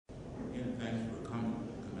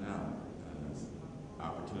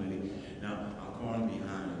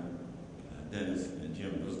Dennis and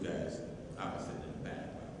Jim, those guys, I was sitting in the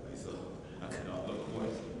back, by the way, so I got all the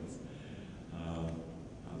questions.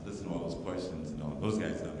 I was listening to all those questions, and all those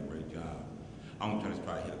guys done a great job. I'm going to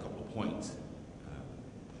try to hit a couple of points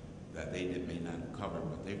that they may not have covered,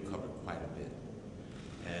 but they've covered quite a bit.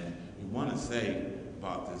 And we want to say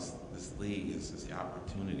about this league is the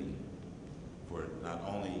opportunity for not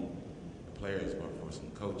only the players, but for some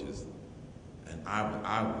coaches. And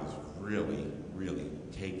I was really, really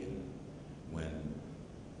taken when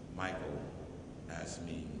Michael asked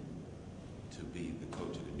me to be the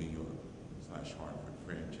coach of the New York/Hartford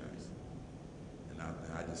franchise. And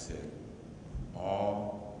I just said,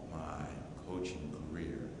 all my coaching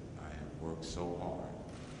career, I have worked so hard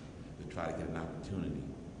to try to get an opportunity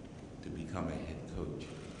to become a head coach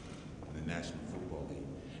in the National Football League,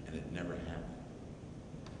 and it never happened.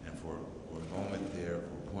 And for a moment there,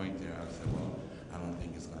 for a point there, I said, well, I don't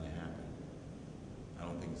think it's going to happen. I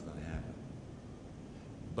don't think it's going to happen.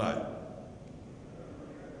 But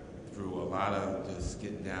through a lot of just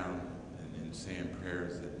getting down and saying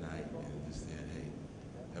prayers at night and just saying, hey,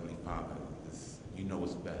 Heavenly Father, you know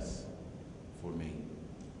what's best for me.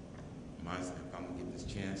 If I'm going to get this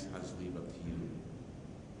chance, I'll just leave it up to you.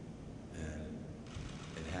 And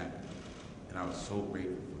it happened. And I was so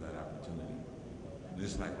grateful for that opportunity. And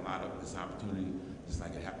just like a lot of this opportunity, just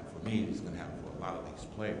like it happened for me, it's going to happen for a lot of these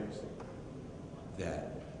players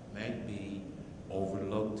that may be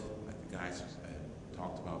overlooked, like the guys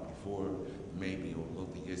talked about before, may be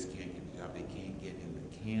overlooked, they just can't get the job, they can't get in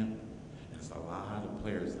the camp. And there's a lot of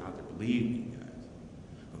players out there, believe me, guys.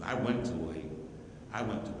 I went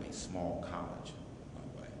to a small college, by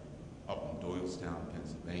the way, up in Doylestown,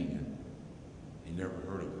 Pennsylvania. You never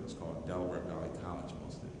heard of it. It's called Delaware Valley College,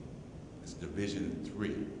 most of it. It's Division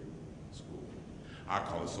III school. I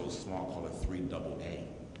call it so small, I call it 3AA.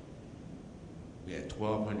 We had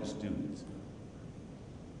 1,200 students.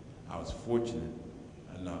 I was fortunate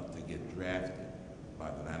enough to get drafted by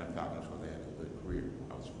the Atlanta Falcons where they had a good career.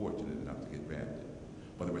 I was fortunate enough to get drafted.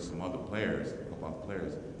 But there were some other players, a couple other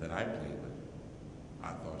players that I played with,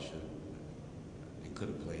 I thought they could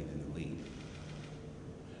have played in the league.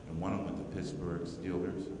 And one of them went to Pittsburgh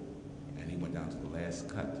Steelers, and he went down to the last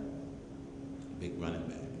cut, big running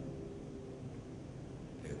back.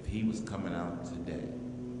 If he was coming out today,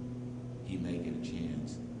 he may get a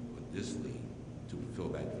chance with this league to fulfill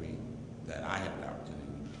that dream that I had the opportunity.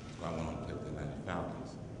 So I went on to play with the Atlanta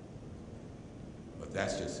Falcons. But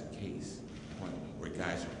that's just a case point where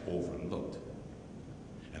guys are overlooked.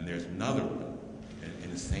 And there's another one.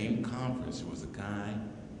 In the same conference, there was a guy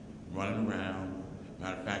running around.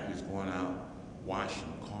 Matter of fact, he was going out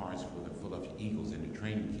washing cars for the Philadelphia Eagles in the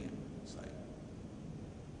training camp site.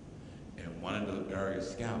 And one of the area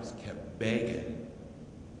scouts kept begging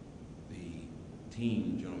the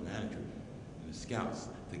team general manager and the scouts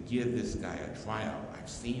to give this guy a tryout. I've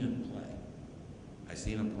seen him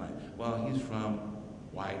play. Well, he's from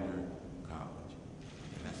Widener College,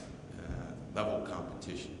 and that's level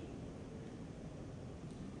competition.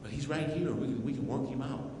 But he's right here. We can work him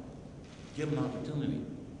out. Give him an opportunity.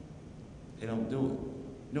 They don't do it.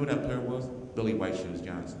 You know what that player was? Billy White Shoes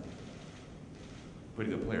Johnson. Pretty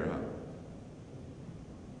good player, huh?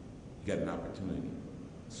 He got an opportunity.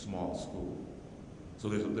 Small school. So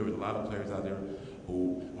there was a lot of players out there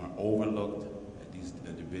who are overlooked at these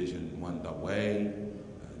Division I AA,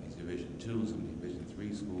 these Division II, some Division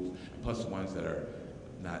III schools, and plus the ones that are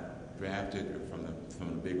not drafted or from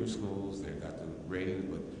the bigger schools. They got the rating,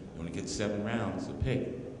 but they only get 7 rounds to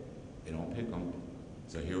pick. They don't pick them.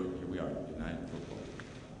 So here we are, United Football.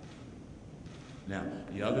 Now,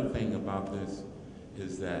 the other thing about this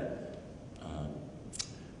is that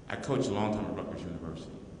I coached a long time at Rutgers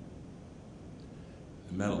University,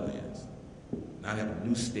 the Meadowlands. Now they have a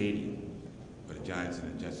new stadium where the Giants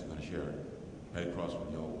and the Jets are going to share it, right across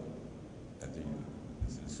from the old one.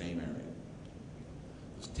 It's in the same area.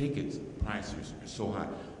 Those tickets prices are so high.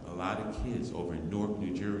 A lot of kids over in Newark,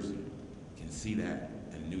 New Jersey, can see that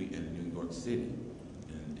in New York City,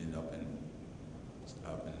 and up in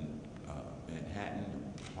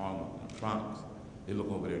Manhattan, Harlem, the Bronx. They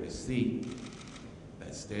look over there to see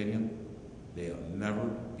that stadium. They'll never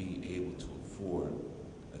be able to afford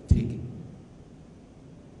a ticket.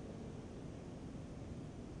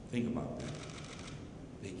 Think about that.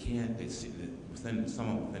 They can't. They see that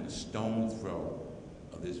someone within a stone's throw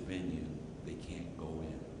of this venue, they can't go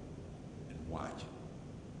in and watch it.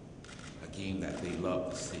 A game that they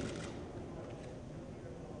love to see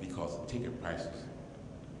because the ticket prices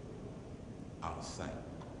out of sight.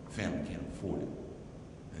 Family can't afford it.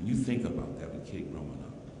 And you think about that with a kid growing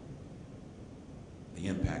up. the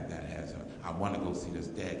impact that has. I want to go see this.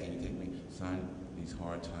 Dad, can you take me? Son, these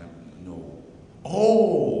hard times. No.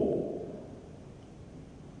 Oh!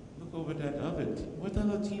 Look over that other team. What the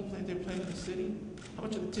other team playing? They're playing in the city? How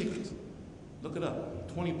much are the tickets? Look it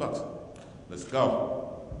up. $20. Let's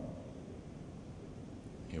go.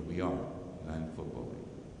 Here we are, United Football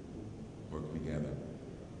League, working together.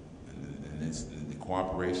 And it's the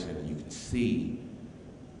cooperation, and you can see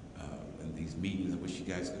in these meetings, I wish you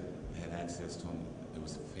guys had access to them. It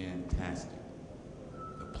was fantastic.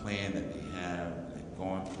 The plan that they have, they've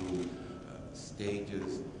gone through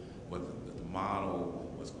stages, what the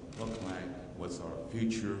model, what's going to look like, what's our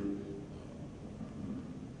future,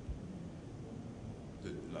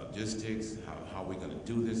 the logistics, how we're going to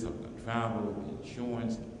do this, how we're going to travel, the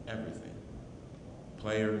insurance, everything.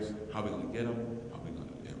 Players, how we're going to get them, how we're going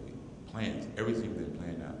to plans, everything's been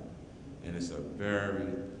planned out. And it's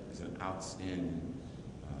an outstanding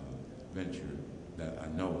venture that I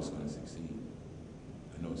know is going to succeed.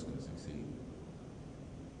 I know it's going to succeed.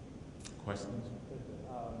 Questions?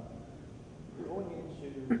 Going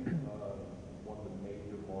into one of the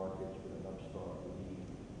major markets with an upstart league,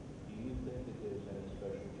 do you think that there's any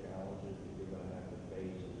special challenges that you're going to have to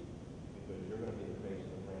face? Because you're going to be the face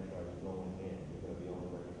of the franchise going in. You're going to be the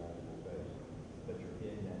only recognizable face. But you're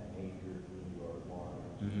in that major New York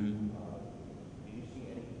market. Mm-hmm. Do you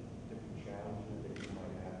see any different challenges that you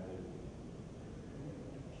might have to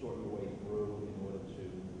sort your way through in order to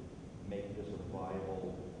make this a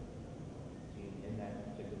viable team in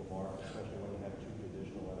that particular market, especially when you have two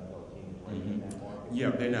traditional NFL teams right in that market? Yeah,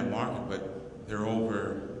 they're in that market, but they're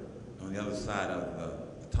over on the other side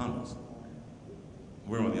of the tunnels.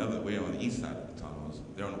 We're on the east side of the tunnels.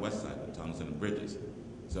 They're on the west side of the tunnels and the bridges.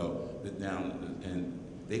 So down, and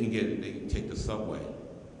they can take the subway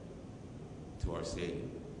to our stadium.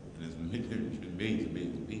 And there's millions and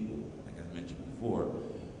millions of people, like I mentioned before,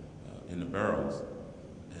 in the boroughs,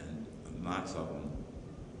 and lots of them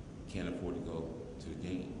can't afford to go to the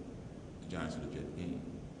game, the Giants or the Jets game.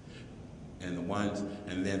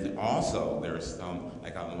 And then also there's some,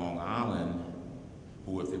 like out on Long Island,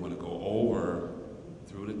 who if they want to go over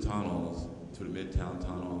through the tunnels, to the Midtown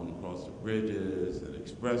Tunnel and across the bridges and the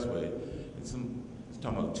expressway, it's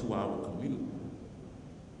talking about a 2-hour commute.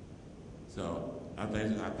 So I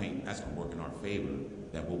think that's going to work in our favor,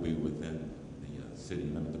 that we'll be within the city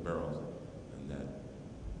limit, the boroughs, and that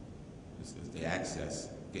the access,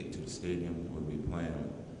 getting to the stadium where we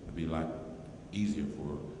playing, would be a lot easier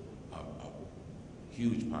for a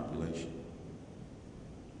huge population.